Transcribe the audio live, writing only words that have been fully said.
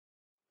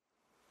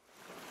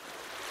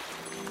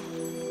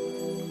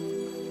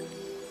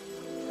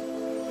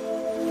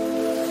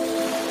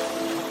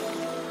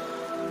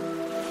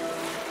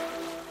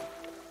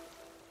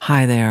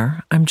Hi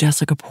there, I'm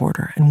Jessica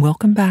Porter, and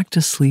welcome back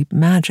to Sleep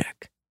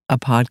Magic, a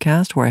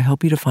podcast where I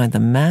help you to find the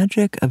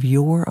magic of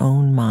your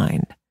own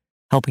mind,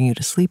 helping you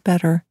to sleep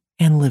better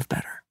and live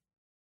better.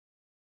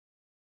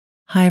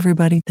 Hi,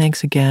 everybody.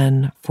 Thanks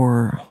again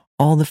for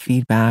all the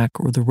feedback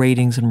or the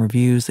ratings and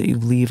reviews that you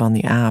leave on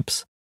the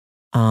apps.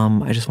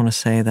 I just want to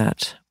say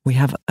that we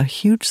have a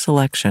huge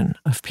selection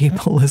of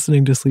people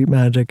listening to Sleep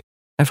Magic.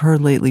 I've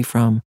heard lately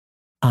from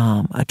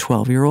a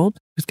 12-year-old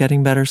who's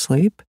getting better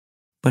sleep,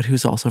 but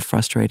who's also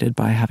frustrated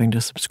by having to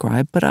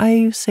subscribe. But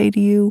I say to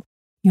you,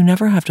 you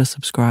never have to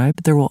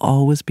subscribe. There will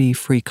always be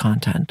free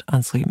content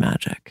on Sleep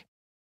Magic.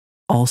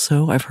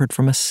 Also, I've heard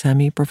from a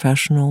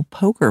semi-professional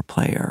poker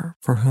player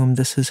for whom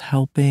this is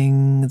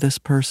helping this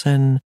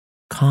person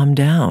calm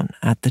down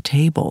at the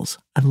tables.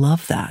 I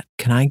love that.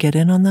 Can I get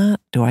in on that?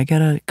 Do I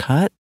get a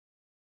cut?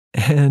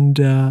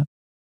 And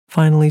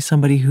finally,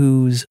 somebody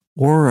whose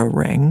Oura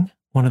Ring,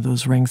 one of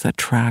those rings that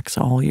tracks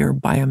all your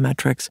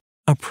biometrics,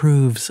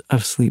 approves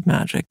of Sleep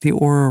Magic. The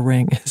Oura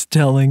Ring is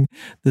telling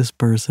this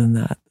person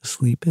that the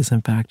sleep is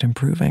in fact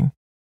improving.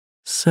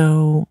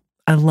 So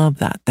I love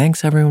that.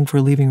 Thanks everyone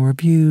for leaving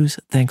reviews.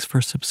 Thanks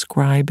for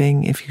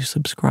subscribing if you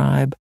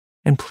subscribe.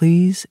 And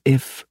please,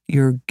 if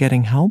you're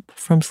getting help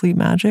from Sleep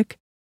Magic,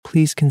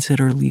 please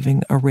consider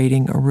leaving a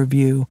rating or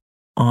review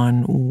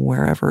on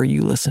wherever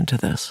you listen to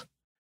this.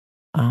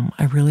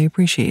 I really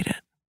appreciate it.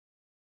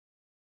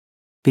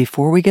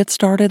 Before we get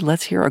started,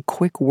 let's hear a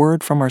quick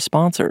word from our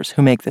sponsors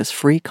who make this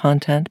free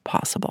content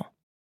possible.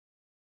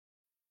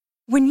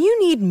 When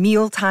you need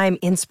mealtime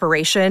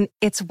inspiration,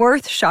 it's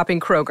worth shopping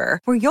Kroger,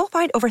 where you'll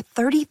find over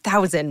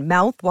 30,000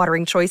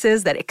 mouth-watering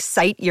choices that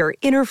excite your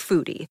inner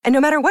foodie. And no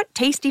matter what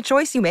tasty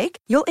choice you make,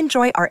 you'll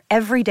enjoy our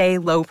everyday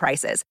low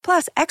prices,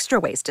 plus extra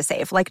ways to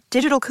save, like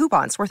digital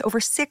coupons worth over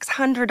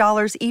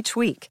 $600 each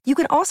week. You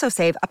can also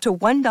save up to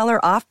 $1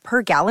 off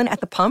per gallon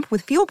at the pump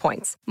with fuel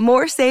points.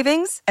 More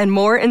savings and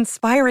more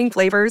inspiring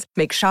flavors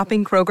make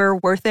shopping Kroger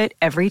worth it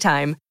every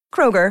time.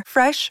 Kroger,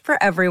 fresh for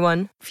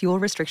everyone. Fuel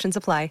restrictions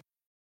apply.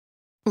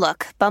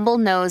 Look, Bumble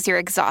knows you're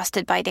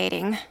exhausted by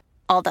dating.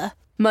 All the,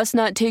 must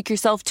not take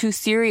yourself too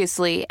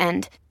seriously,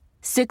 and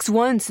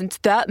 6'1" since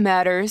that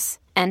matters,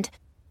 and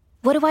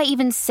what do I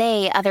even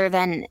say other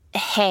than,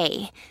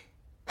 hey?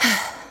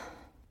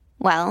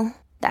 Well,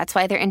 that's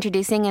why they're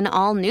introducing an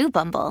all-new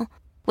Bumble,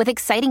 with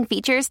exciting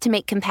features to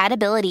make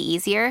compatibility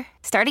easier,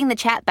 starting the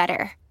chat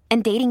better,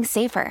 and dating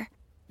safer.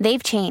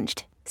 They've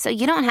changed, so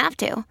you don't have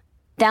to.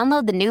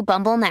 Download the new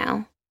Bumble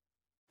now.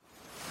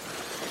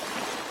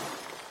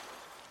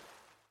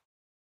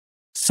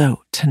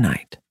 So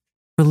tonight,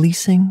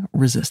 releasing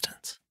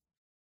resistance.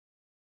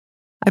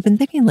 I've been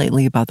thinking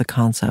lately about the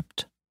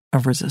concept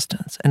of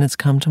resistance, and it's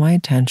come to my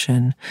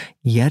attention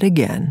yet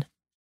again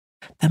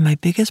that my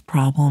biggest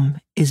problem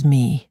is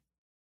me,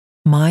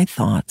 my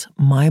thoughts,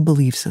 my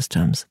belief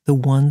systems, the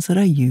ones that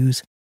I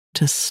use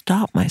to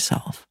stop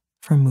myself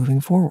from moving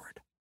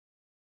forward.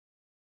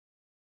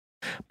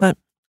 But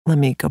let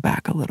me go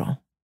back a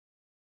little.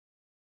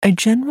 I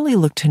generally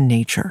look to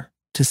nature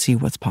to see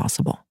what's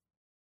possible.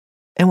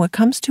 And when it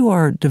comes to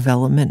our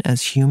development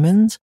as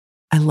humans,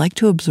 I like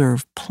to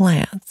observe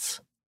plants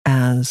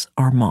as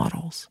our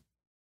models.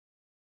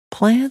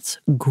 Plants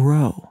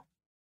grow.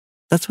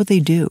 That's what they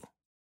do.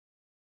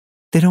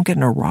 They don't get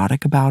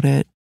neurotic about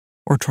it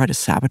or try to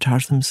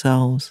sabotage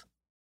themselves.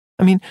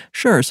 I mean,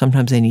 sure,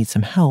 sometimes they need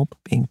some help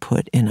being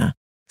put in a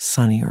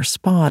sunnier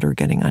spot or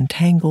getting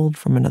untangled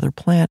from another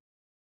plant.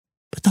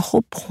 But the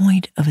whole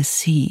point of a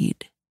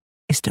seed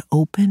is to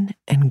open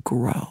and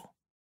grow.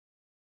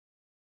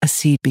 A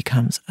seed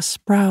becomes a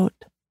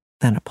sprout,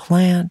 then a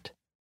plant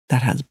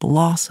that has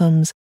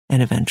blossoms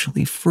and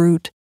eventually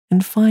fruit,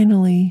 and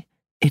finally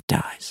it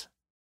dies.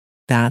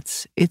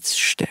 That's its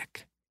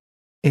shtick,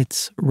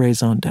 its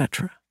raison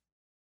d'etre.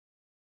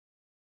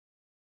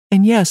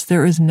 And yes,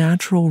 there is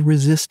natural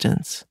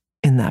resistance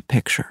in that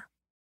picture.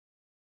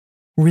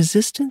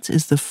 Resistance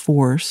is the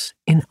force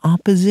in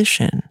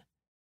opposition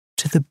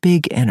to the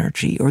big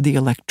energy or the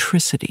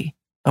electricity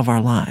of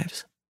our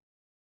lives.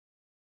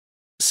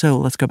 So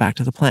let's go back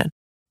to the plant.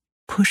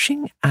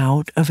 Pushing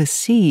out of a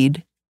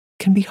seed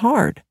can be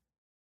hard.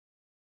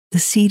 The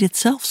seed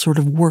itself sort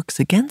of works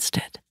against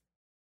it.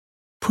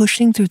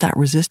 Pushing through that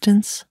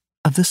resistance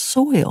of the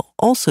soil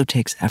also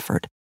takes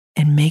effort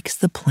and makes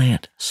the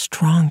plant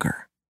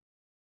stronger.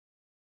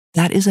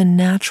 That is a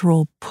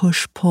natural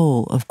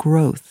push-pull of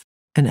growth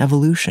and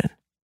evolution.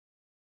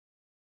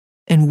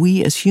 And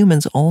we as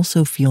humans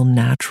also feel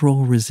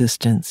natural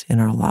resistance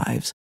in our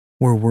lives.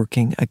 We're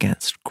working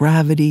against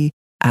gravity,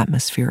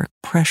 atmospheric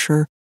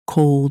pressure,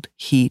 cold,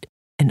 heat,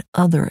 and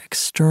other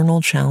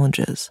external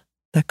challenges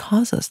that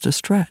cause us to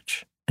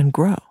stretch and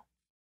grow.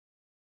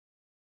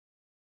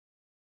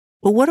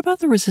 But what about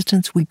the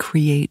resistance we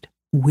create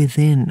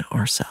within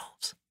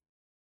ourselves?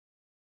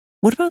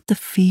 What about the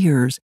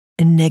fears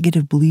and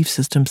negative belief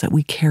systems that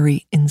we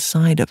carry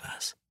inside of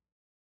us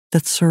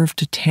that serve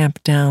to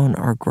tamp down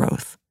our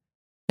growth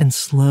and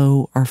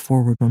slow our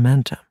forward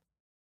momentum?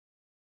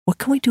 What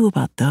can we do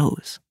about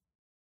those?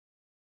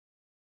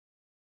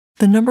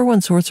 The number one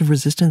source of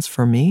resistance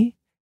for me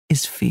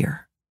is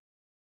fear.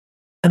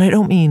 And I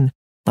don't mean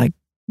like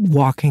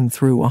walking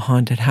through a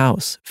haunted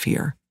house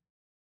fear,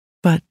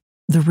 but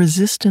the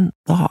resistant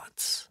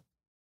thoughts,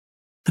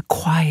 the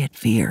quiet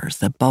fears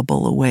that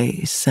bubble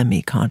away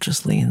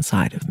semi-consciously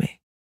inside of me.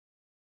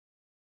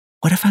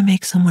 What if I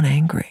make someone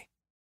angry?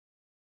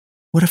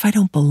 What if I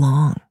don't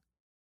belong?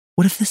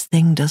 What if this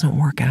thing doesn't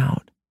work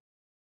out?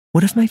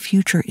 What if my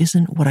future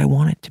isn't what I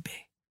want it to be?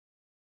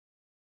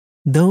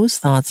 Those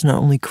thoughts not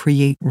only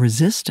create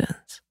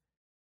resistance,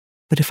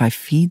 but if I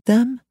feed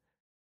them,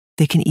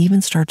 they can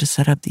even start to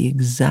set up the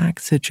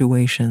exact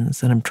situations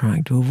that I'm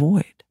trying to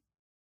avoid.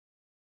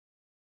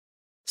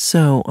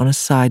 So, on a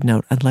side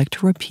note, I'd like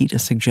to repeat a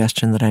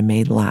suggestion that I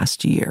made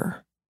last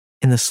year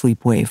in the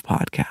Sleep Wave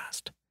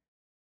podcast.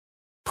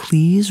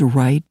 Please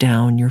write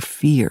down your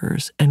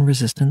fears and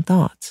resistant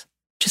thoughts.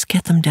 Just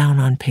get them down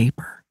on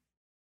paper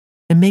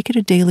and make it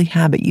a daily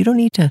habit. You don't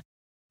need to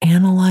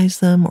analyze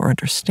them or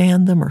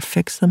understand them or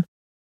fix them.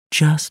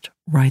 Just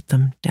write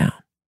them down.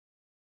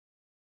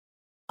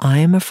 I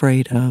am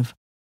afraid of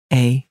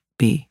A,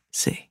 B,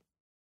 C.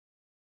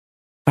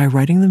 By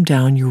writing them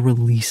down, you're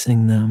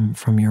releasing them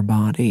from your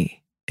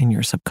body and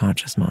your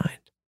subconscious mind.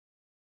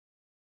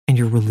 And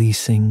you're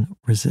releasing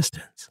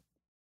resistance,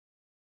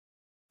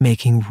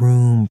 making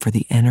room for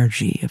the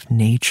energy of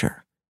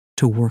nature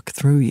to work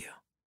through you,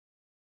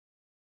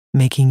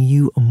 making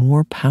you a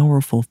more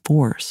powerful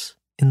force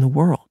in the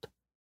world.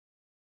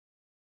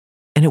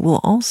 And it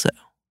will also,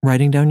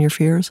 writing down your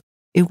fears,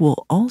 it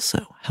will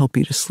also help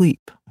you to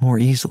sleep more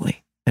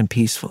easily and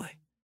peacefully,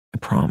 I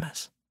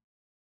promise.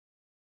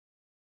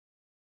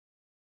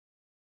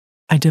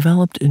 I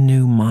developed a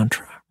new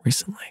mantra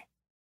recently,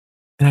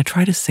 and I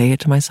try to say it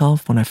to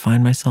myself when I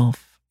find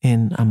myself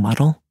in a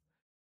muddle.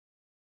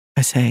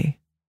 I say,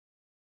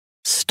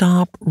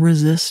 stop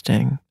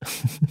resisting.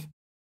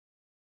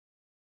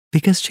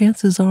 Because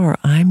chances are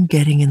I'm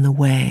getting in the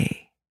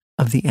way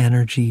of the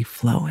energy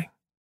flowing.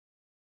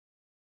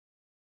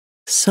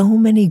 So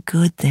many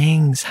good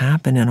things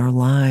happen in our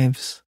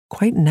lives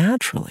quite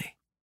naturally.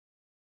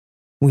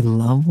 We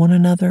love one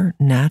another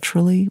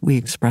naturally. We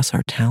express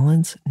our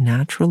talents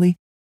naturally.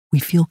 We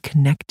feel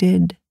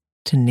connected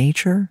to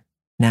nature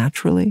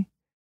naturally.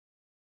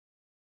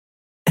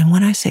 And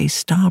when I say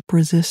stop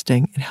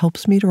resisting, it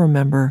helps me to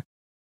remember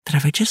that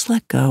if I just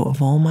let go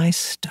of all my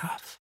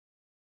stuff,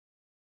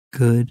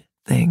 good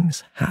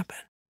things happen.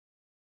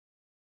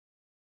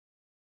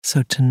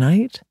 So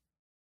tonight,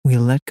 we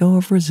let go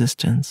of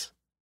resistance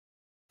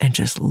and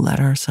just let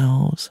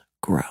ourselves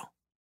grow.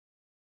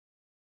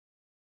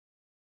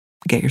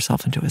 Get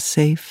yourself into a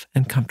safe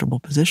and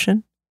comfortable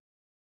position,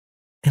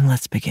 and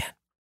let's begin.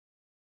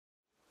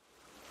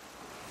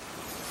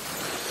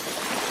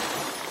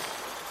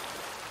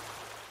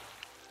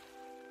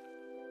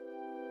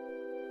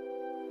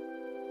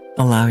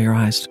 Allow your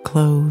eyes to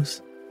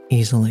close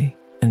easily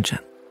and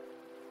gently.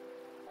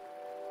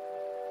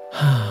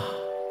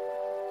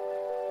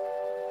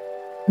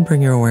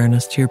 Bring your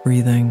awareness to your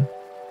breathing,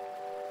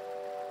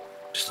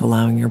 just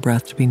allowing your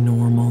breath to be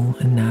normal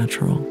and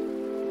natural.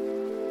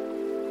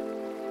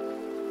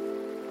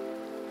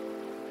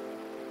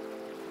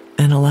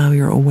 And allow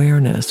your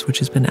awareness, which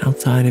has been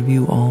outside of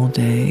you all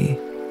day,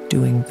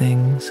 doing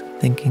things,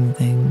 thinking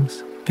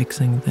things,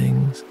 fixing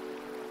things.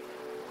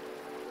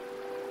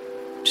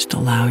 Just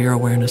allow your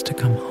awareness to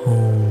come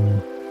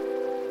home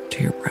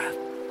to your breath.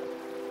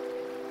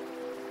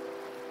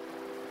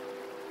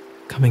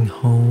 Coming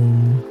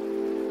home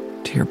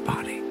to your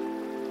body.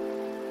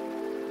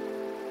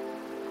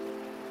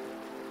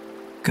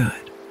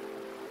 Good.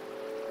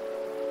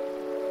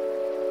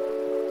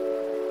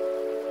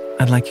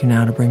 I'd like you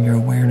now to bring your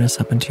awareness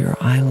up into your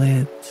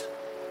eyelids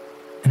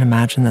and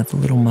imagine that the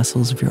little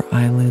muscles of your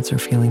eyelids are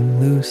feeling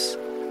loose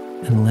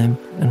and limp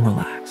and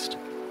relaxed.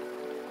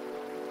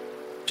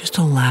 Just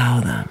allow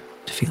them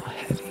to feel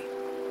heavy,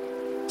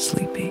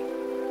 sleepy,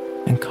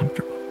 and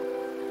comfortable.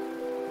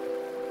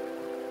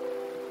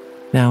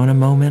 Now, in a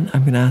moment,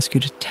 I'm going to ask you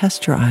to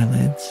test your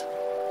eyelids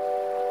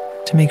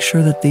to make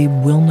sure that they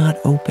will not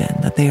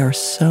open, that they are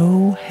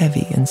so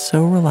heavy and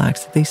so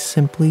relaxed that they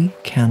simply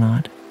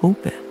cannot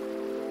open.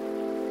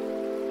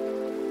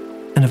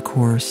 And of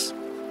course,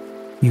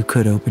 you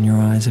could open your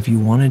eyes if you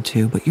wanted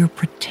to, but you're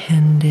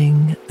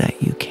pretending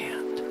that you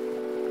can't.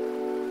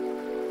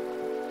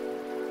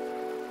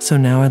 So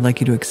now I'd like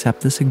you to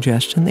accept the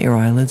suggestion that your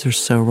eyelids are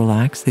so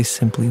relaxed they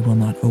simply will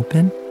not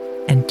open,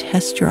 and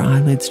test your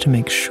eyelids to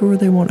make sure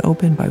they won't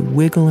open by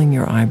wiggling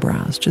your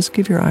eyebrows. Just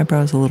give your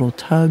eyebrows a little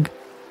tug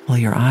while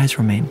your eyes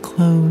remain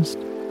closed.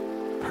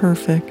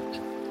 Perfect.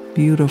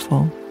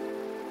 Beautiful.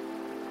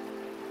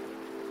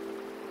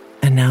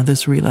 And now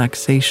this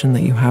relaxation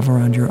that you have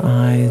around your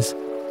eyes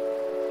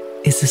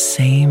is the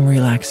same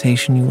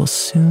relaxation you will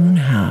soon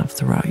have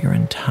throughout your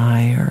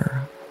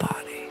entire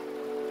body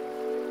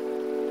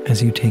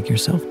as you take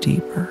yourself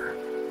deeper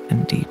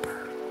and deeper.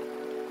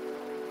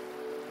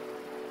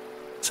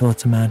 So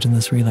let's imagine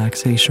this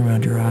relaxation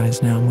around your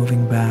eyes now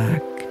moving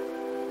back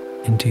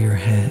into your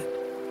head,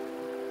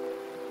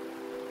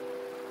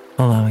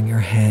 allowing your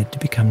head to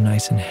become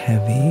nice and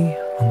heavy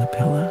on the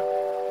pillow,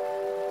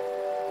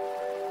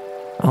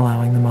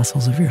 allowing the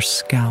muscles of your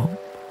scalp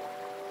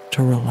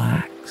to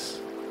relax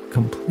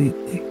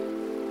completely.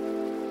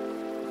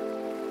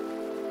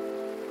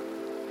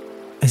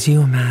 As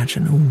you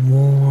imagine a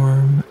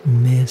warm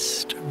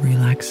mist of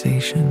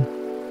relaxation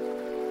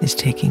is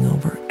taking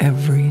over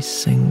every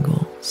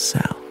single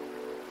cell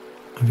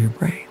of your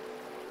brain.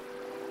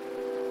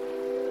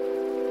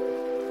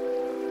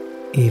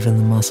 Even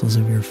the muscles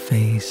of your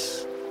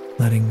face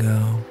letting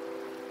go,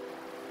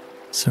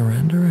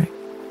 surrendering.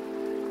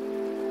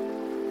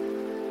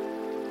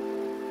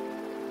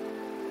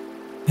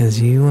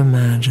 As you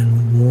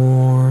imagine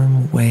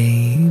warm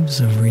waves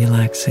of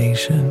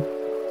relaxation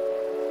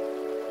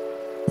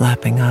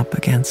lapping up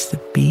against the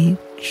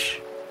beach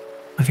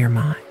of your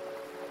mind.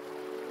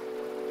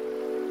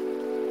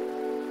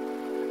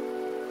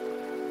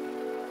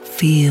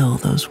 Feel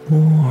those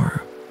warm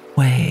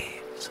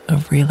waves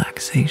of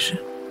relaxation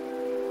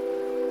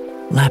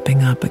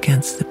lapping up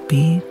against the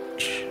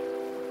beach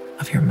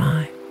of your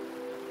mind.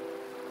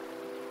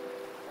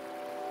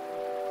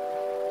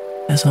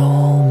 As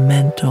all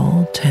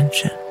mental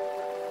tension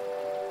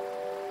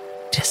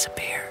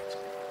disappears.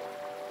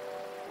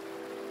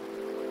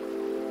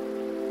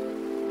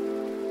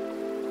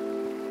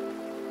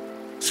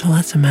 So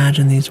let's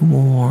imagine these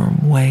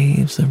warm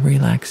waves of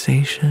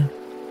relaxation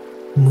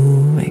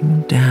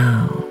moving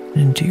down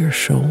into your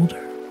shoulder.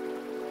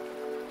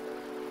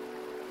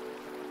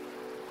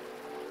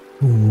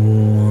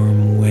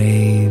 Warm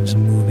waves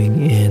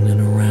moving in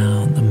and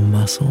around the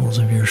muscles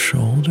of your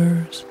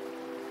shoulders,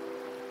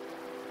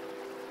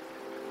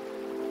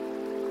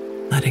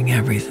 letting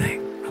everything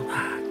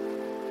relax.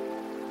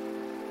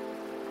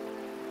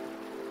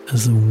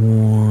 As the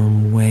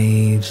warm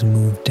waves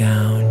move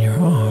down your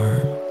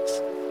arms,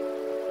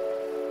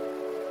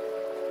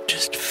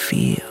 just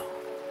feel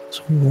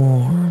those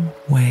warm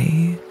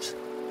waves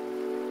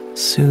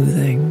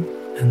soothing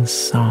and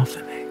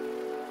softening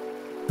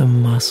the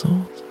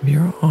muscles of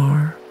your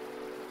arm,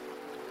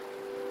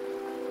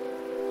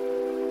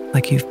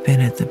 like you've been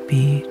at the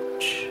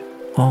beach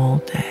all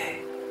day,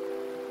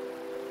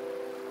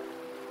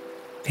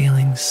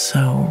 feeling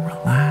so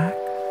relaxed,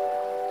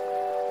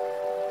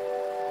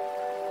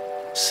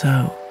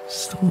 so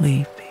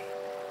sleepy.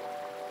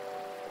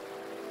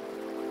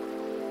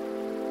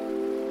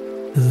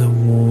 As the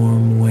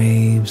warm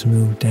waves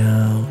move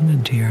down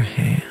into your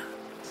hands,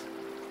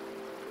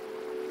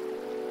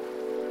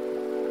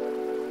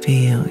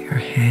 feel your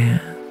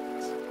hands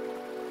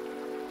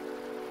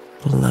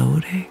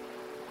floating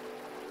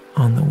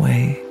on the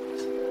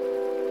waves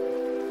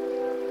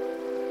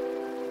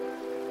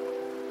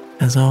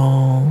as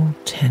all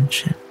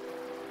tension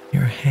in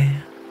your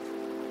hands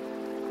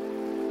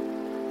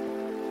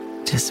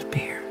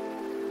disappears.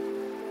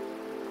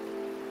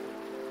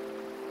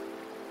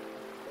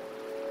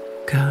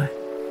 Good.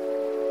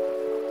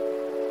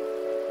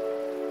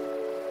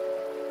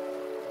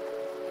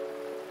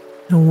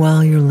 And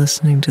while you're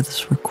listening to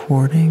this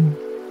recording,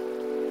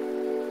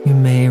 you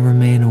may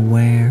remain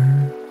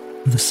aware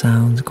of the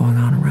sounds going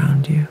on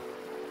around you.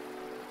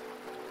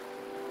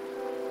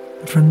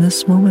 But from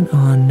this moment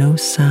on, no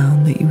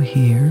sound that you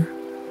hear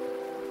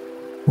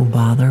will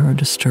bother or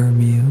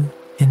disturb you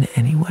in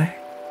any way.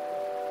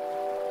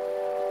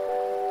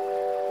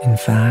 In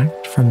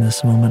fact, from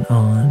this moment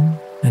on,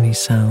 any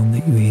sound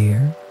that you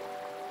hear,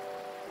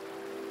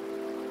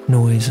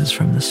 noises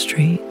from the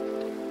street,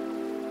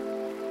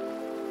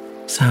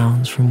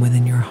 sounds from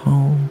within your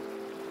home,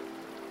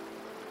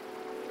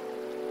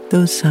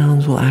 those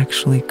sounds will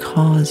actually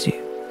cause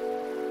you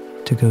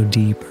to go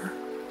deeper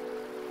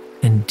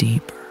and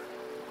deeper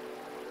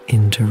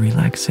into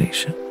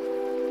relaxation.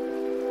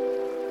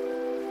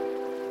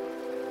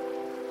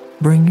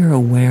 Bring your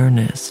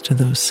awareness to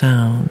those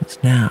sounds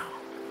now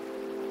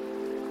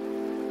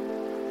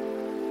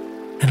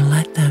and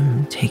let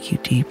them take you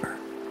deeper.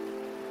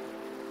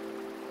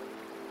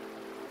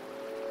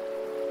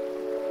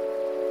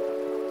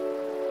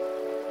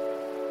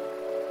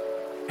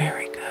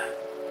 Very good.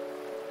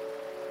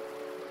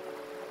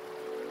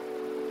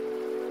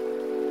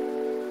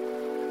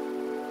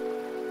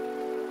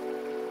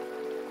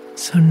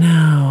 So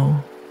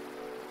now,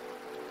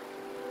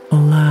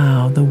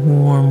 allow the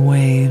warm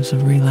waves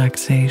of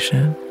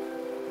relaxation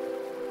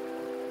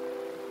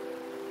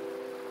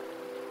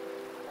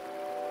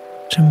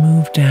to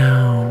move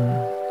down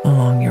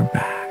along your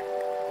back,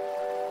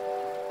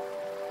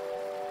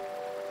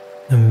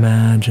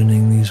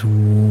 imagining these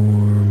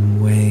warm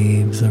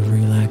waves of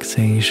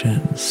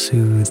relaxation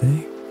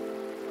soothing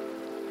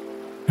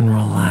and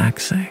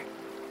relaxing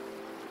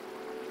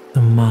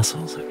the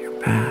muscles of your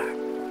back,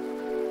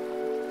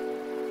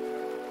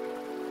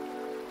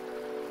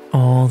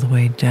 all the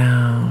way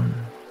down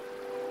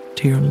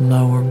to your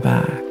lower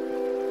back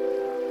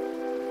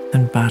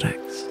and buttocks.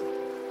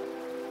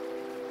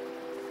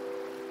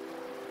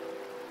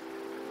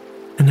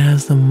 And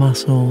as the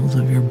muscles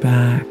of your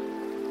back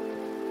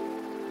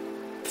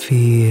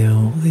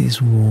feel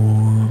these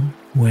warm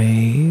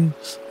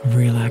waves of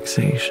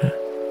relaxation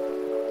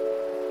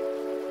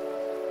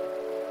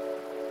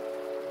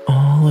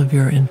of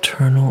your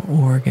internal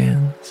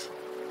organs.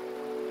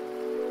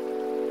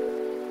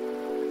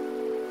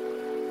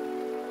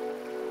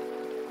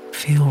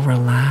 Feel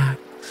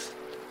relaxed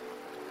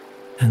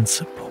and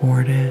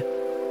supported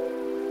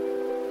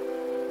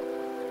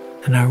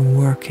and are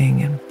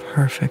working in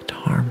perfect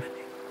harmony.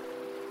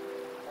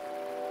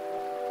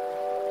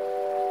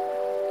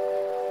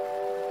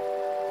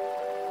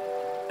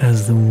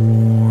 As the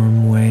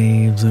warm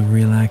waves of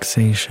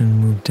relaxation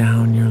move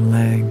down your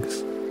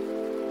legs,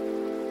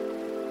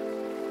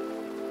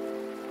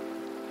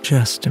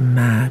 just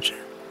imagine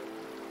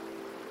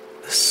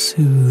the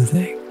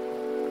soothing,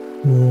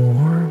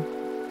 warm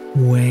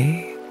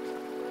wave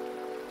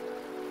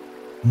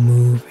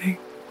moving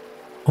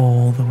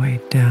all the way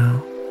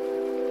down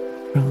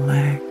your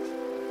legs,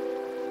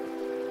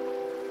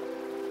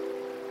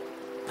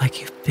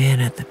 like you've been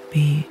at the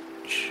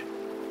beach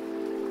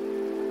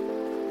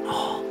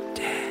all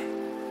day,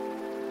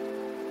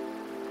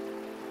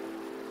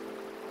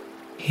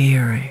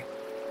 hearing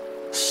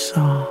the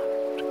soft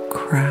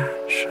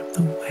crash of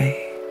the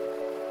wave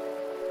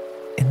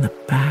in the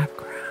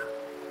background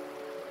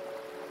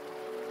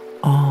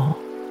all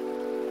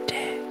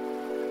day,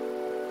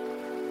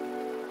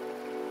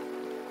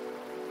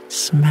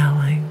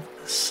 smelling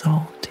the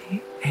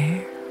salty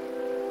air,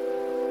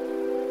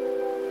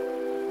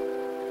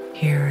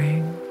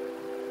 hearing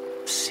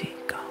the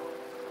seagull,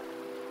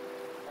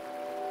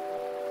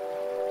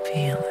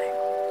 feeling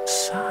the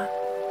sun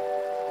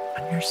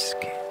on your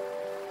skin.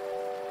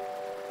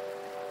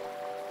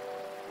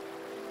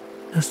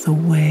 As the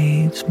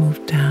waves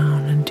move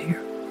down into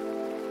your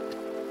feet,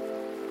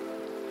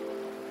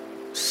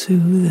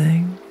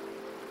 soothing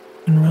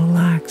and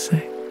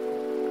relaxing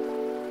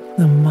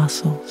the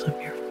muscles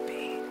of your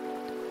feet,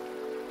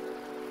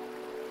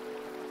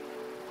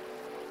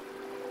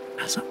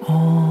 as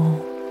all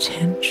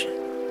tension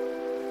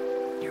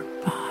in your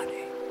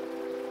body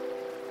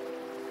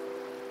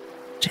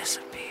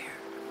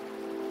disappears.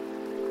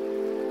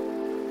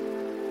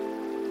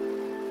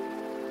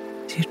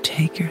 As you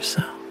take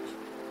yourself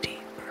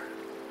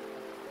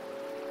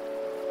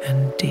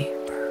and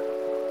deeper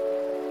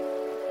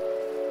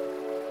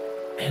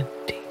and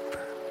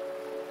deeper.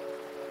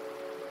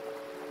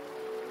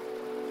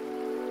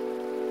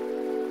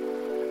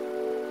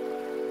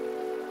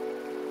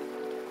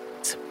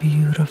 It's a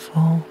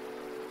beautiful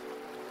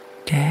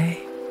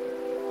day.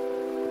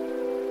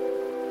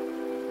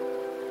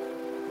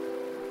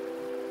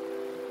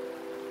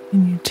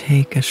 And you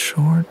take a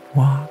short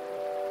walk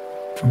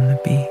from the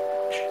beach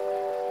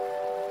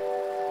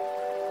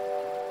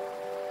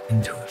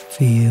into a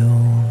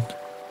field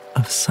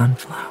of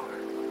sunflowers.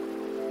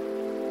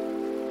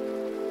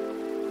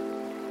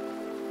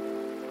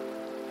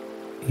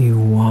 You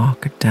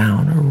walk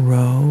down a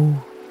row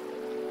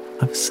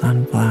of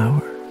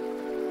sunflowers,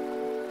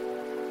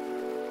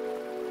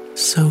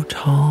 so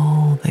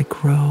tall they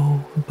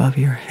grow above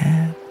your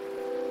head,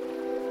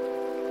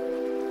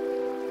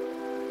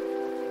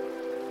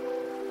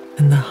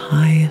 and the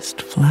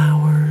highest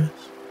flowers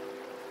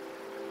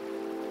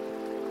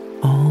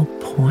all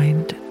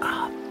point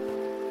up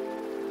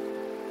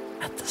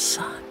at the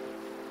sun.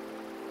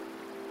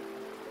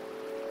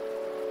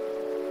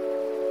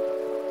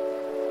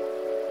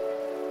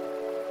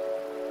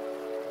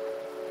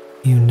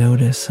 You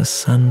notice a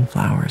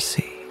sunflower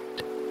seed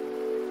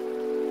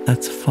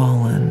that's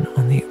fallen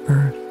on the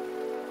earth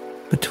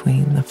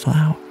between the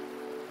flowers.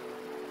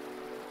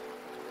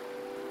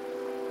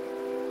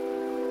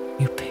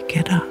 You pick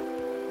it up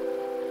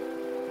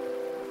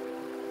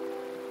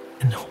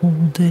and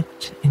hold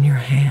it in your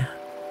hand.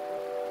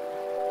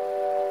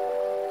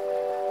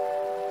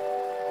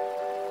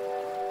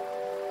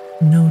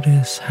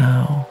 Notice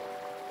how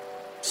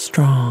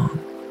strong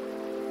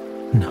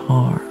and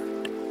hard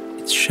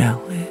its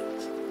shell is.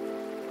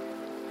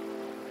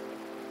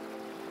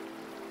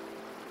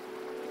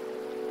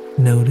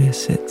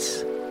 Notice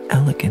its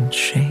elegant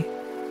shape,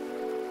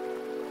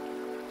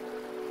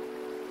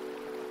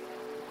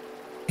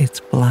 its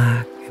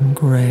black and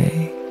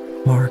gray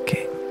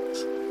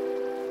markings.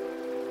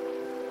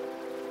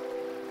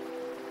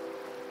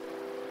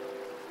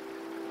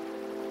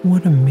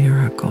 What a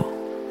miracle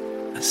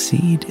a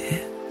seed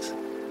is,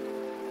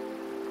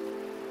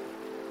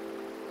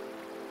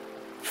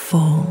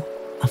 full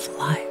of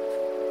life.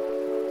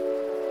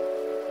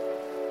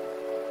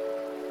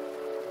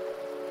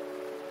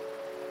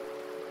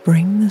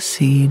 Bring the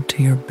seed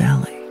to your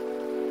belly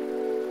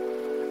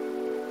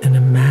and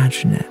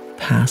imagine it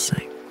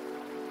passing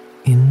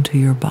into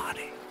your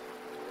body,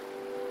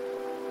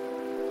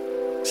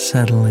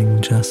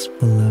 settling just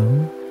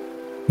below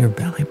your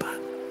belly button.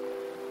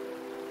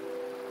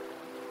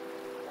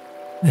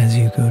 As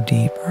you go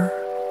deeper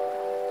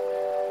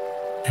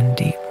and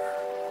deeper,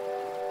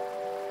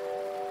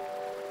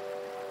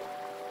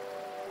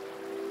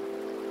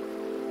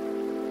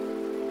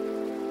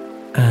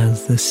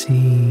 as the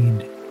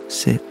seed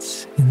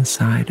sits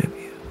inside of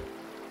you,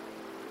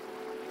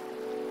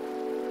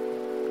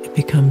 it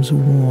becomes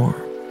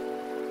warm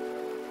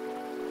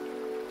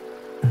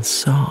and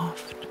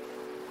soft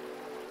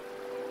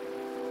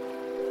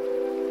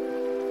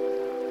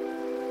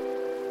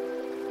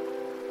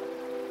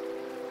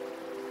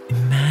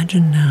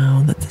imagine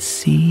now that the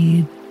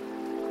seed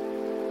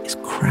is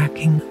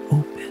cracking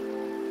open.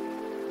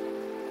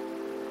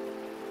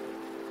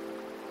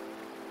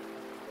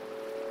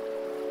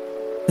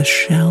 The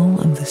shell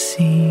of the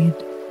seed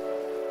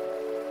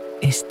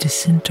is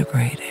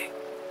disintegrating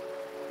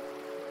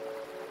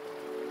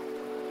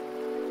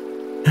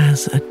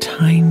as a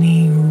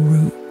tiny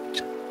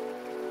root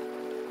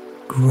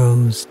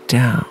grows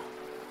down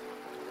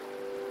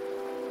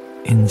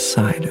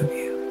inside of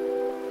you.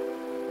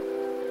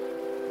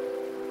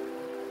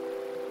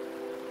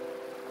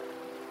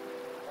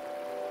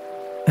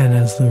 And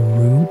as the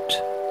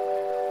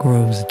root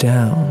grows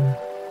down,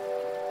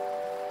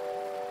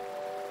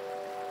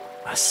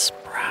 a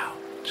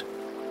sprout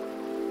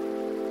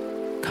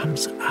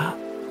comes up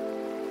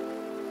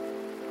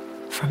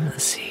from the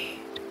seed.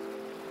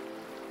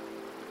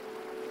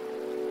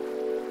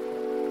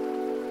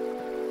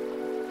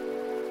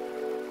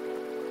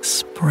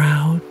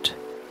 Sprout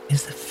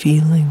is the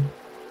feeling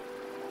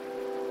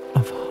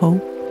of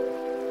hope,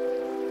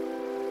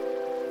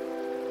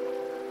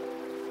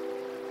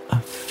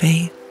 of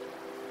faith,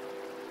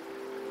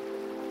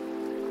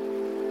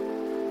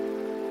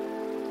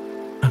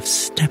 of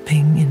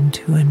stepping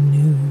into a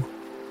new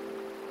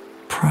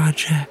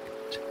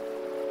project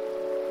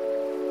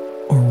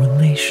or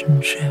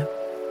relationship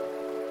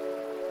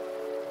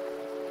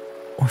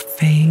or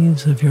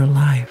phase of your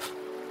life.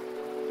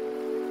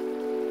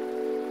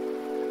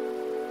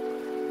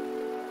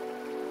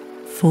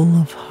 Full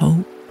of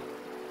hope,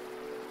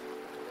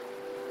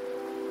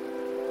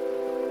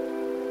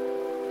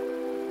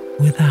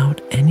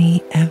 without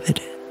any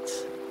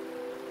evidence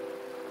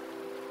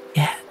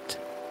yet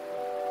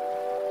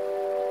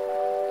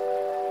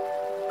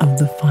of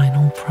the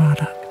final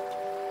product.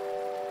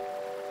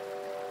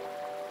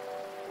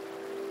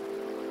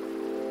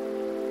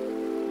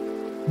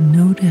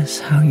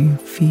 Notice how you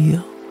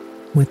feel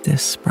with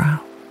this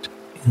sprout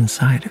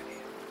inside of you.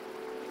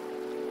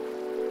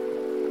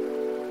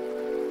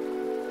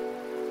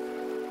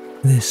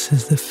 This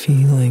is the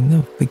feeling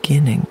of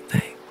beginning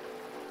things,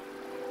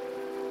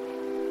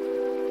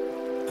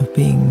 of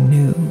being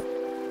new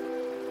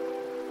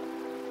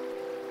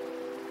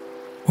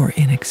or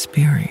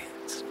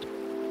inexperienced.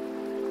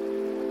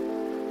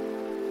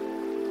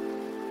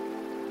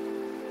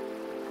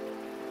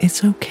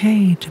 It's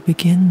okay to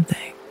begin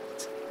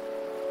things.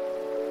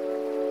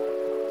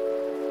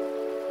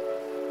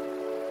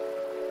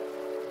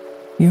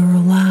 You're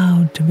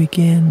allowed to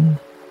begin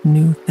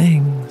new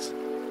things.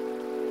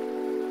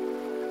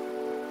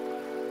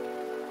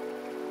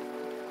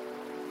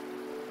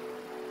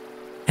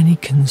 Any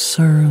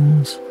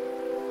concerns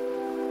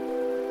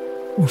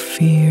or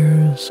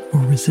fears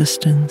or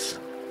resistance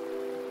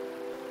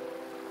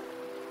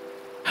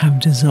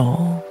have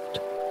dissolved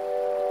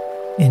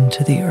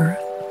into the earth.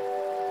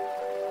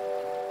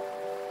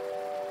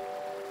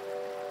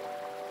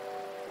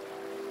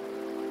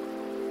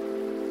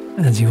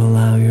 As you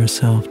allow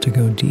yourself to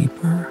go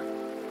deeper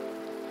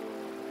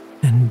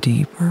and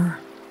deeper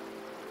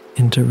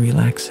into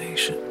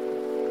relaxation.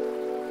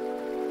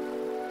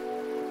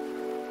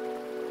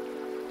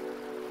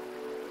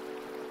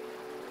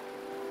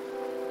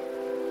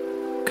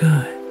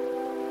 Good.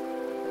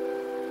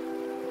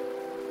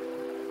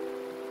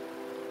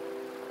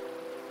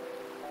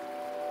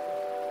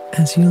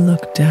 As you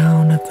look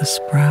down at the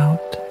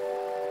sprout,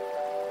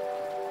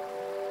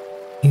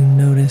 you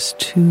notice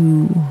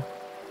two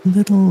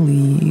little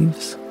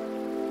leaves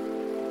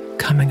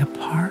coming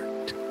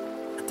apart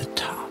at the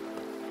top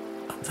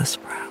of the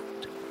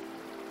sprout,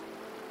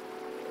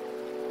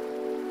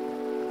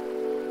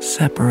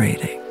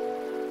 separating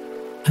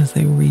as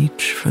they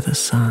reach for the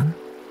sun.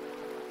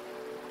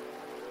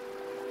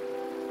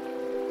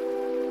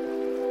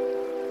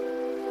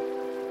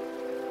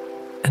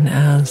 And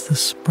as the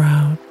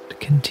sprout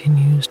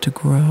continues to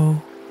grow,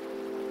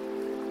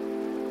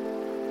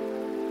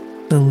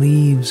 the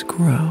leaves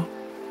grow,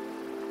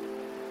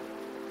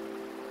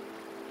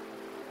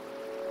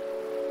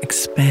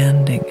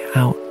 expanding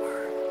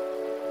outward,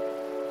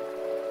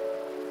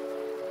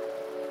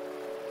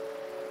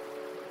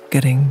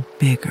 getting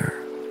bigger,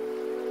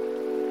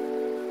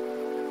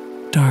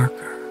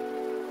 darker,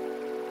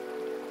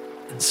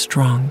 and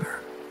stronger.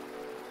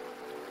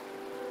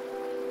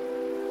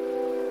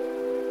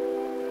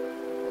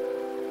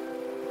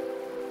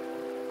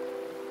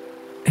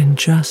 And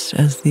just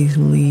as these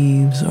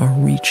leaves are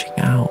reaching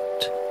out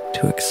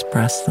to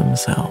express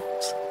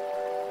themselves,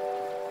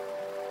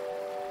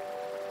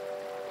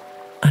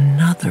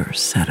 another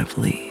set of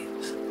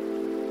leaves,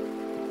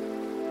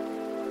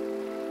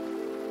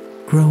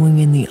 growing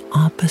in the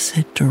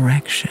opposite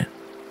direction,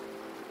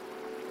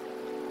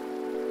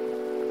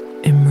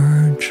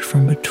 emerge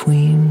from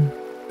between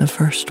the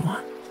first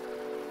one.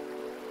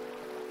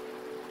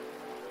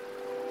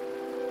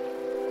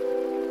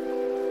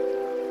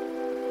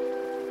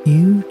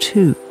 You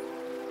too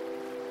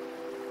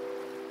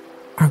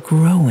are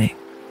growing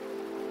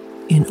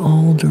in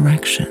all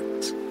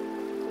directions,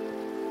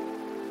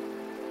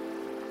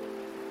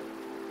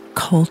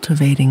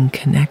 cultivating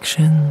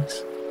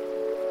connections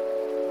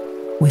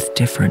with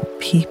different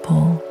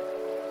people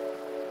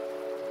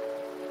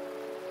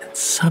and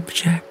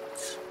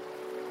subjects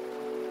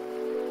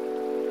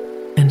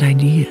and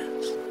ideas.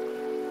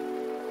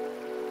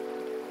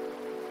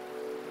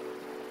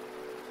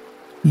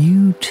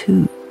 You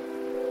too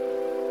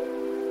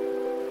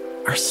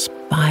are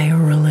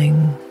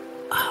spiraling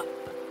up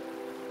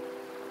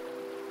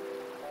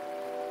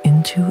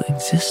into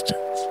existence.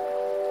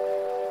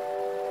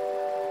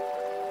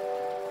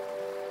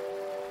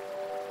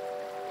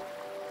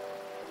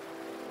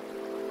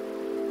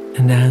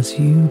 And as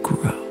you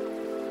grow,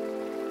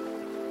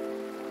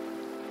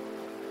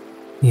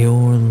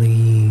 your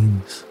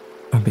leaves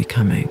are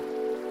becoming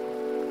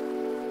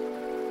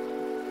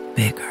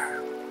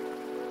bigger,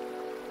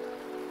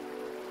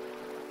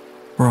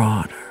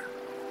 broader,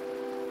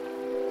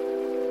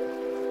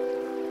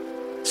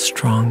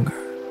 stronger,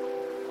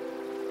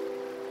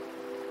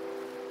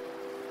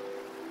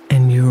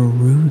 and your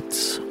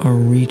roots are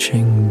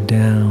reaching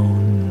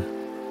down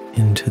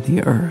into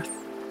the earth,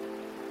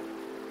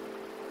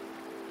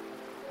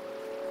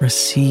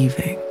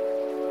 receiving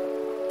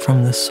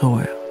from the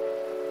soil.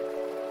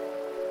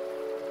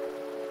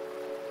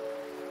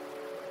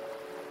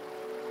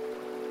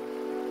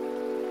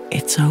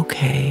 It's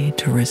okay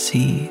to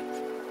receive.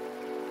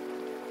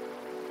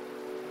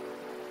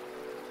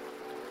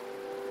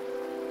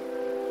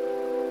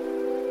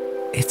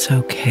 It's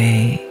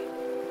okay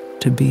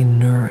to be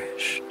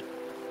nourished.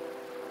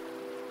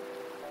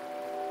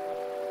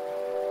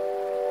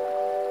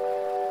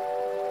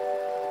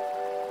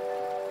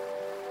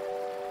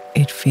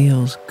 It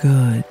feels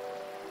good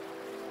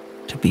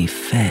to be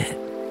fed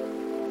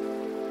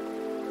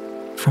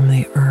from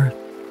the earth.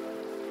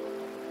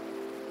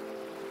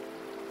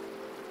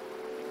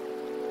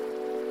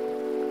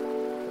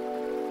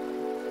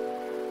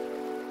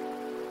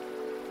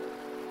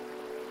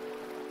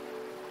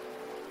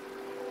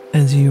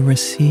 As you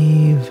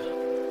receive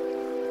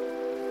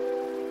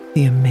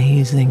the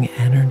amazing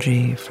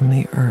energy from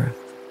the earth,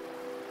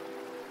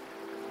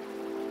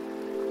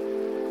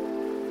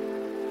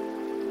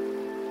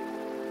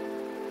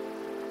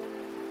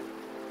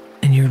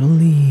 and your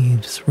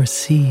leaves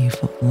receive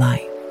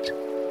light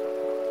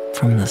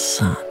from the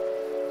sun,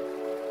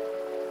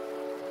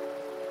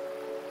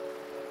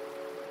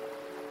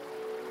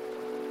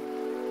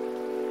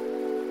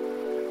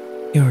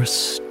 your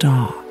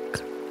stalk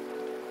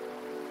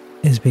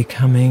is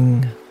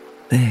becoming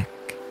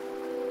thick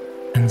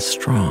and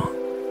strong.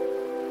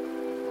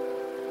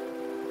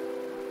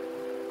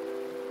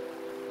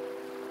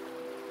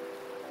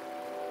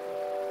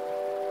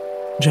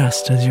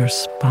 Just as your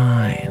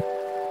spine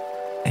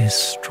is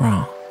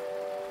strong.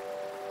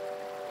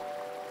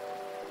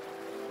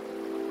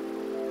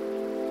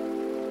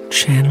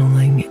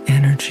 Channeling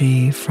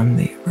energy from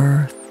the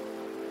earth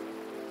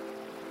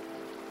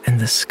and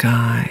the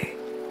sky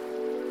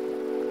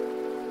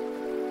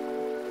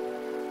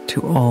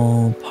to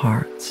all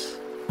parts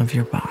of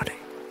your body.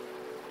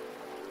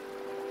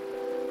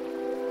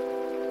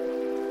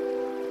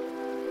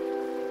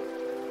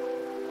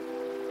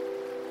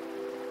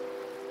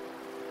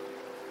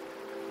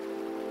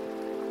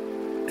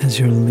 As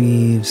your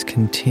leaves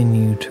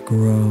continue to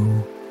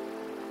grow,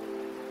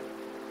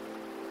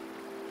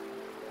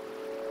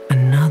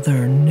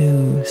 another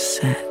new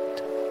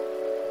set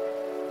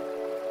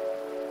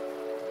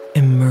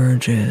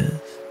emerges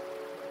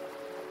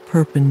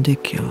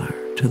perpendicular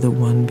to the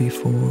one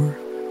before,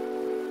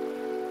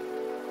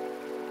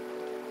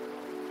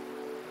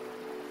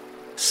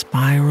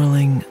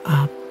 spiraling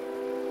up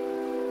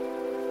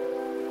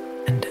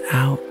and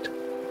out,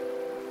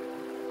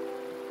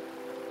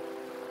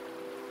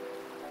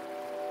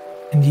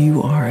 and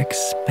you are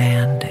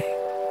expanding.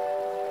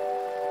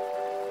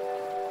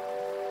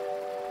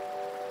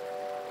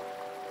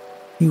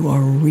 You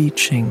are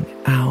reaching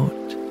out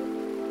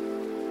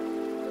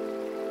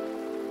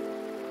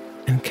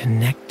and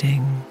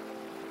connecting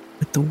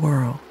with the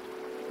world.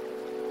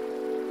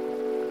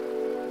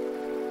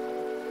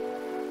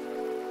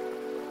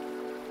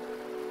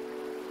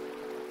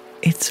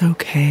 It's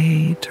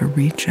okay to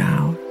reach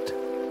out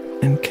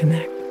and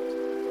connect.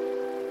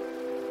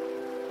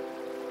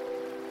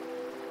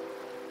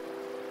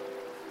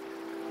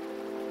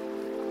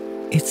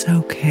 It's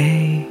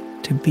okay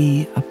to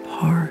be a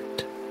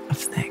part of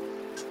things.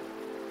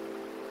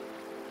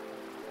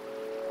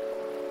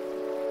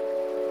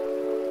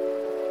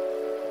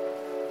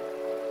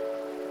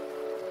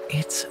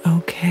 It's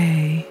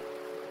okay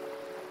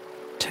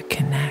to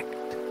connect.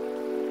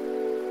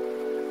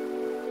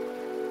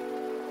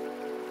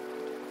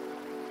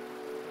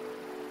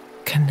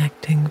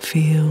 Connecting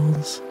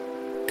feels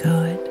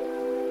good.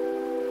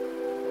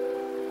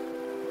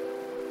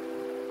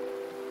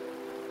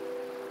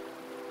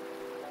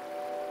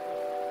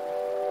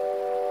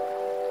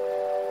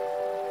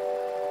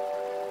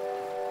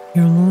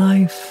 Your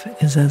life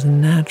is as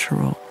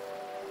natural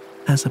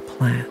as a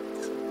plant,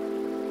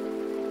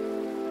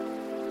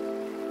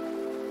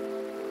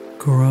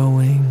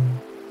 growing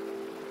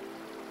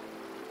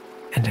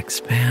and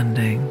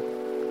expanding.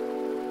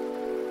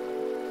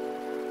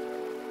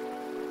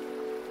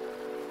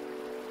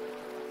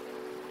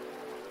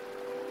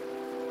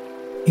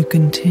 you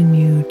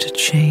continue to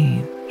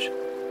change.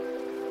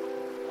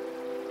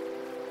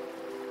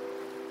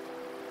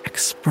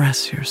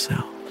 Express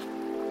yourself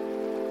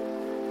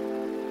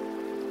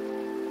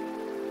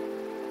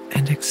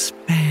and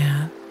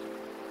expand,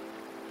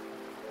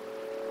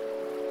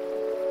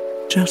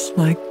 just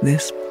like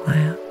this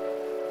plant.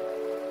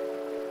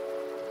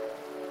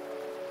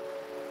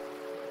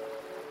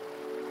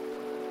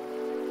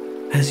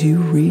 As you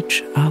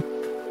reach up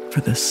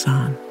for the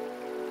sun,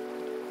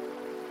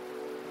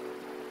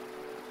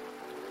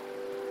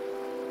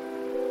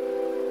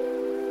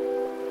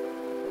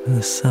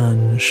 the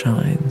sun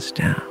shines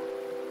down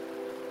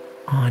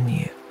on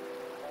you.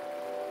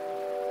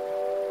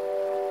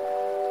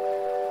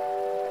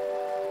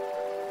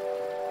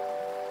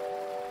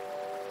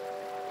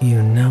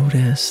 You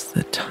notice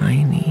the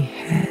tiny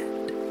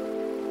head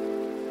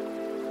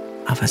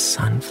of a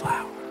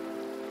sunflower.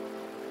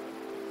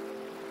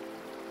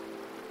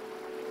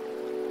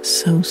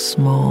 So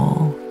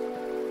small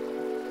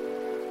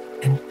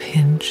and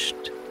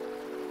pinched,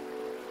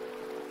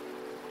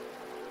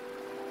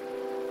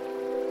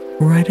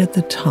 right at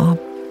the top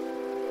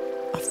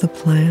of the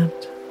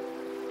plant,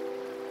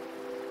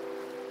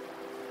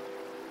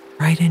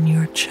 right in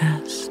your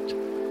chest.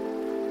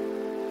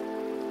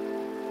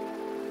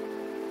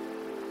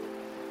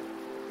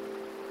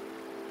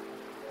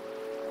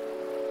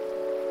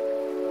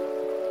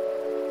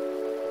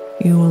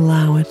 You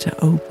allow it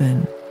to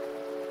open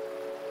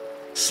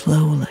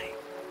slowly,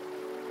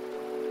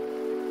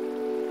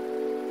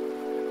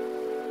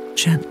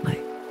 gently.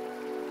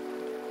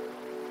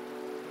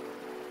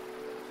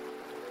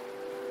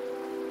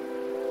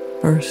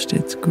 First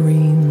its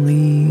green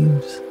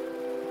leaves,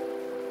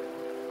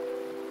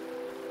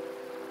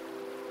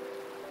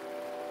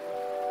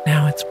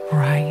 now its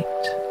bright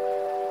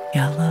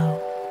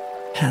yellow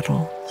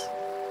petals,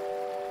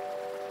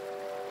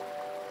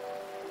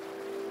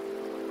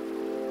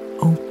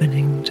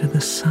 opening to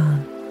the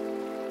sun.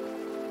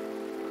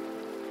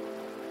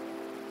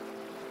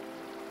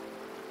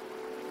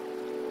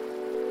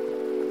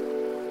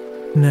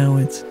 Now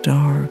its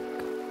dark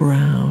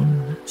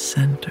brown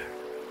center,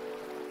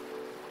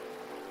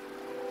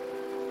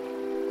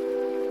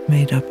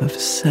 made up of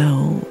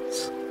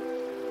cells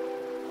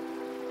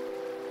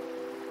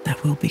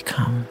that will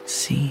become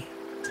seeds.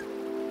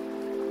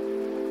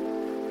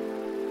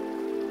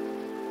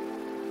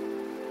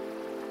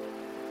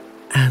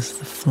 As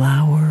the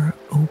flower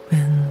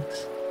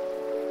opens,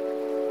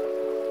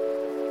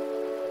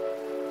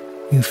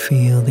 you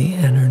feel the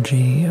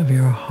energy of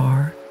your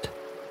heart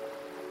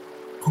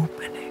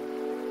opening.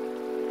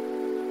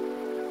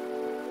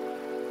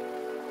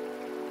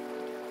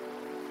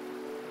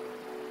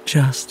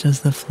 Just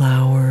as the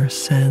flower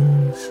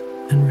sends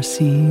and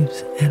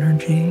receives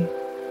energy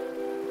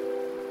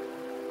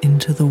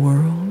into the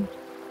world,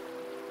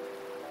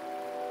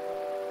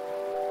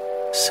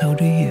 so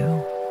do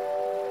you.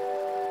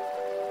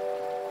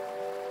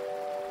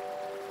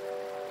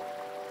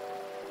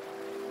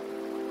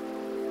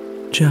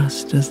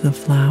 Just as the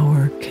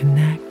flower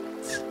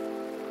connects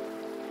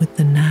with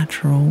the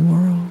natural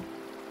world,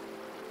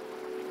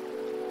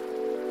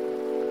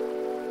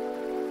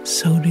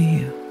 so do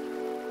you.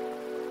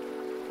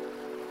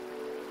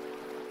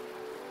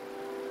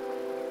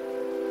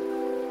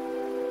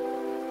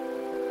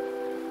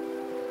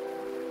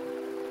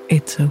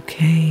 It's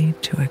okay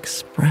to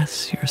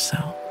express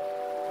yourself.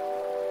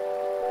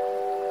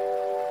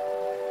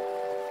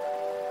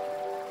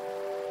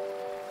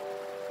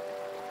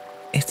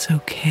 It's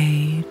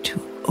okay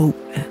to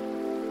open.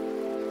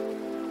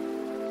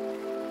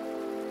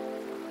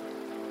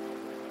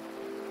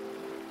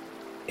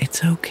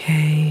 It's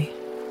okay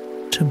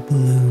to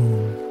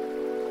bloom.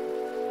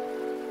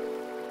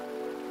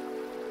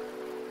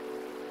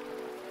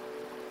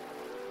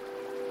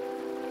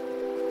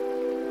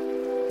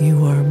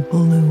 You are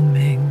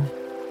blooming.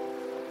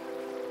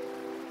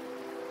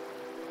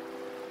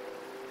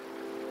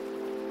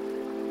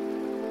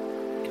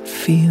 It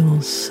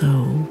feels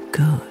so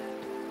good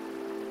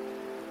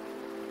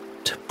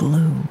to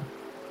bloom.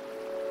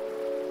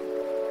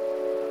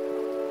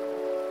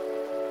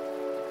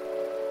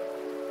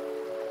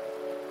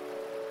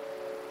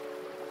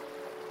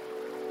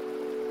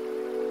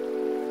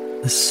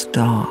 The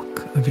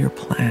stalk of your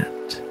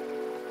plant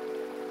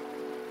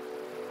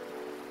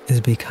is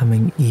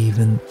becoming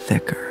even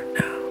thicker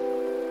now.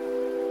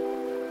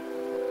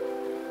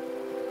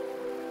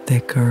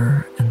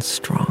 Thicker and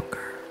stronger.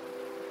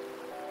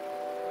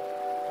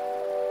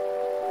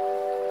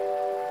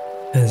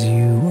 As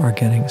you are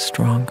getting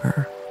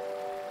stronger,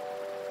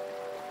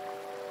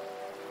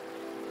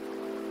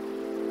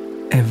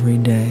 every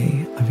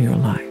day of your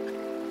life,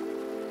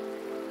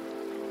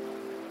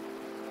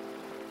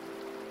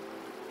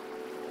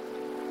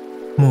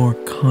 more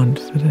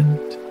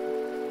confident,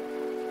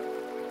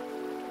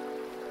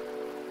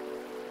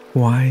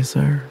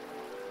 wiser,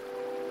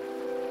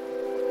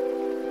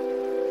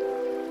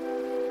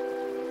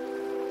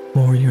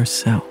 more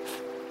yourself.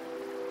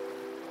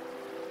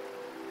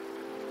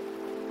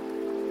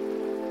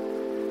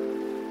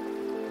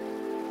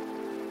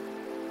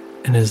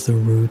 And as the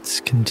roots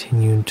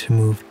continue to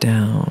move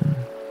down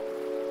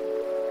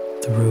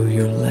through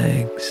your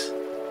legs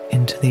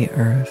into the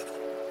earth,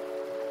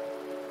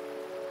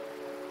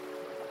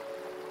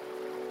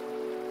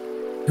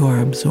 you are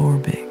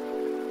absorbing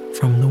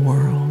from the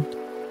world.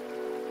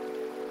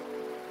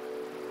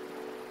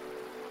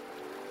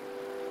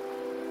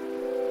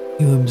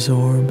 You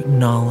absorb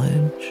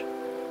knowledge,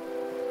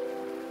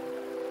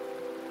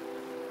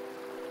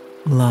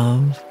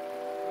 love,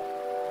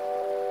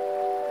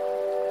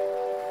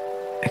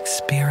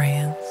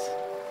 experience,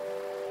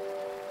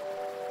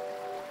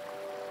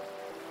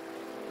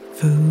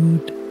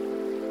 food,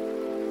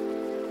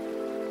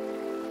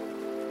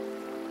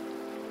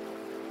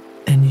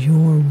 and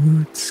your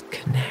roots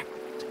connect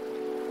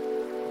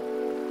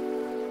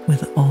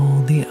with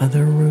all the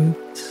other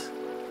roots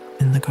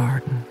in the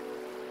garden.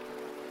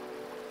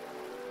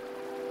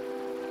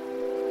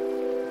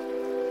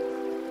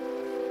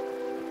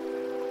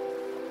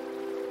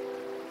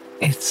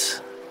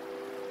 It's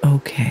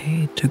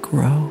okay to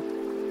grow.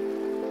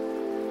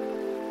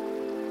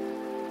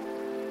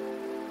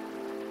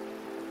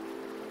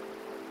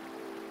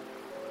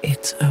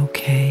 It's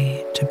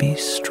okay to be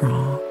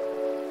strong.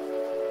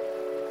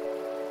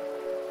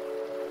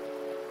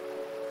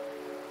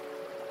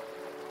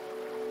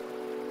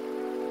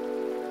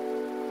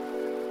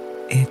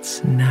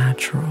 It's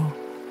natural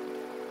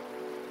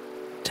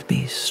to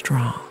be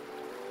strong.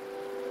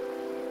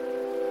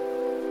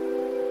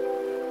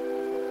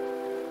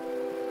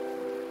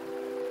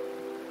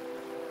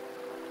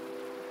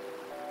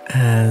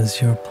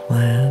 As your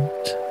plant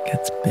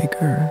gets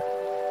bigger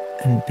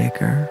and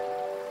bigger,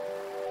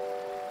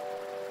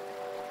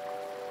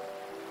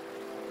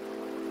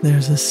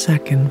 there's a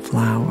second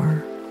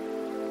flower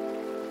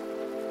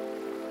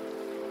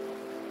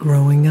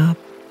growing up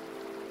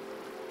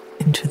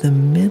into the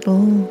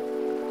middle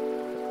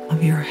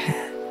of your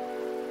head,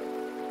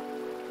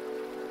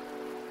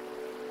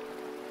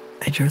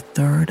 at your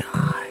third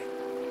eye.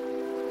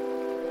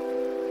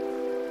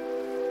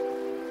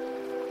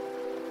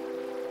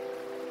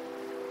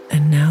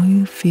 And now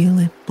you feel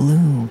it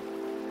bloom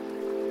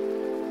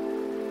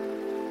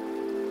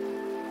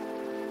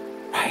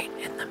right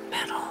in the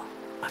middle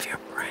of your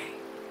brain.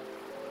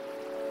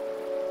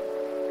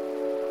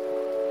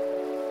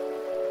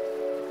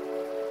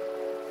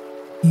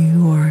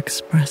 You are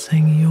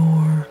expressing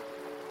your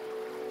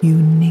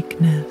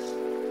uniqueness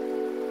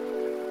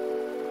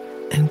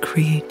and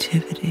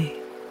creativity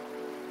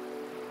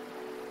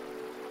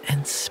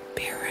and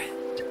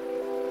spirit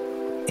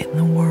in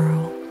the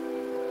world.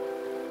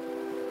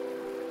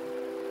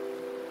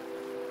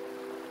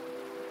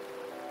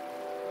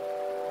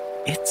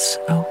 It's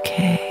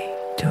okay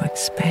to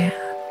expand.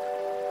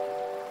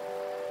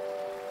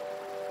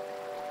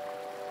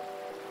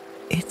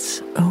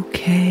 It's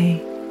okay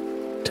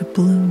to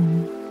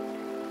bloom.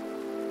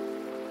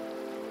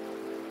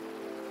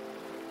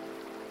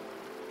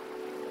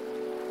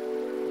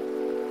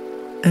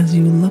 As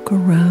you look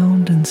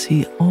around and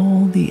see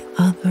all the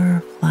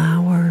other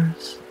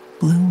flowers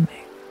blooming,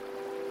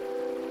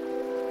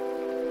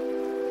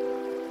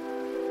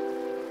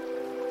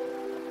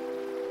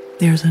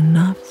 there's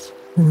enough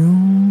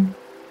room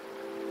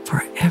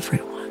for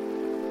everyone.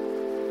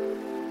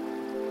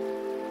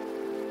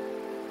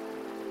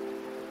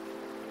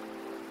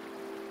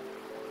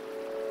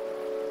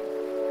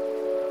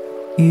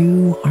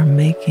 You are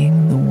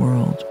making the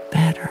world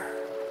better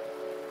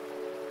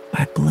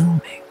by blooming.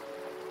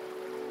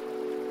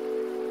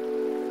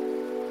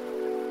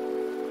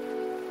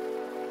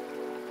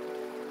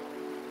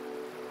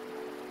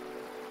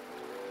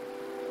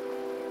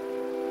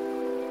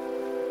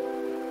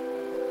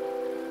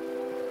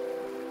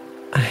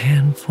 A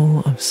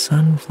handful of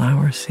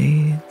sunflower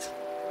seeds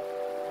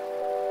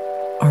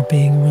are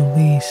being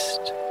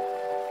released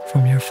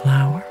from your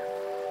flower,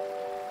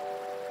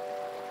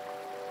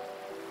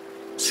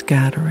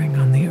 scattering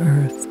on the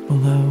earth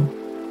below,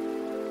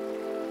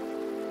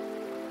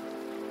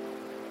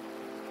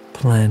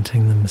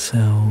 planting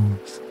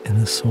themselves in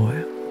the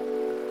soil.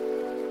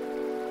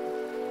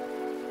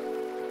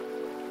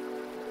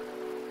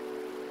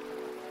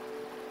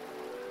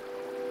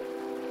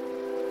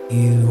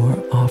 You are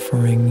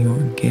offering your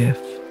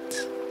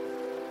gift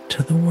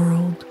to the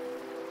world,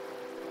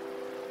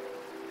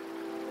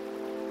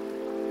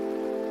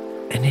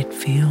 and it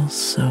feels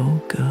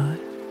so good.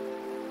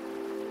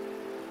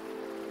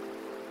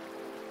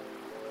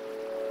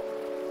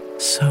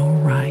 So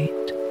right.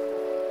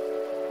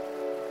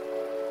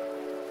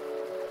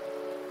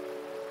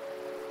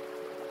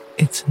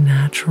 It's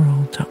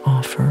natural to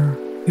offer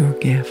your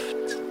gift.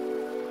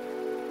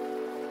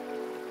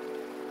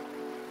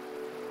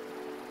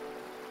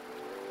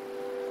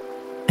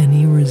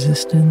 Any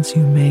resistance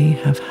you may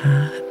have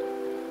had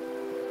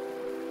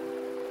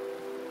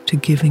to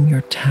giving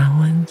your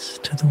talents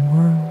to the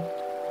world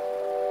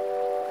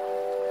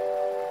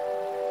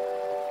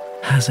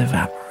has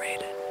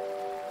evaporated.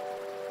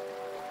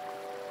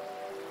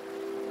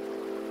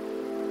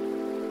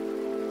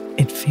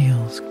 It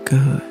feels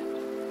good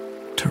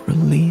to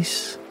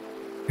release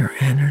your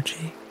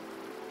energy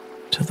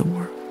to the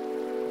world.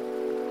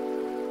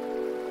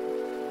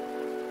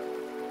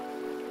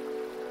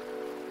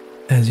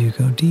 as you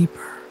go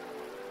deeper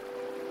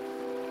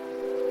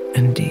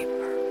and deeper.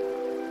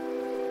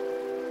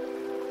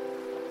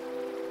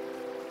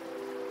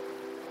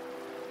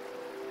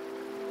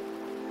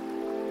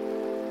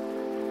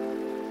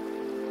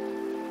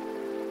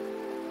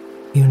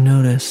 You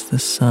notice the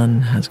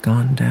sun has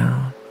gone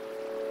down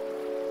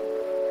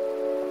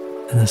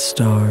and the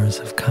stars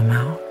have come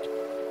out.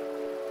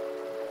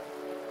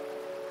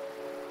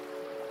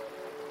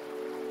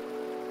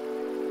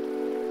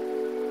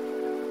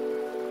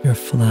 Your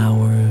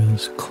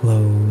flowers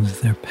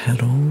close their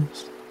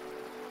petals,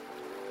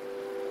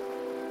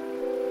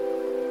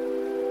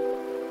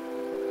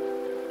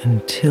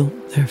 and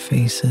tilt their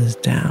faces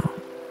down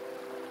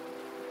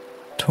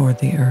toward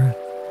the earth.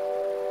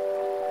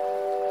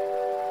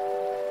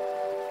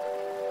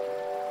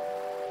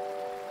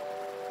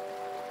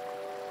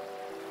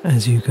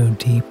 As you go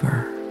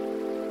deeper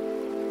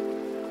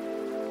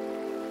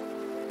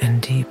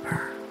and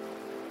deeper,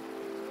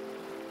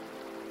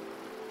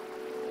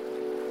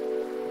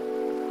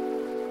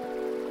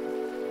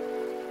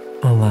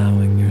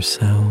 allowing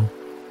yourself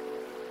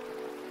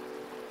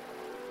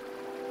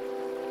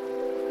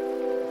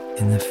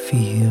in the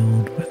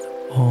field with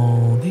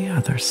all the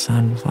other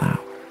sunflowers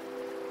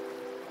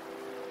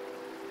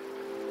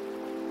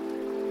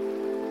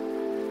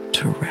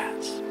to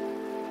rest.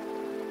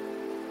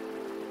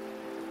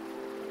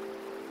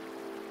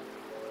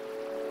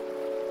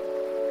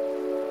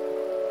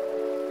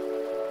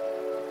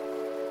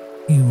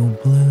 You will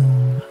bloom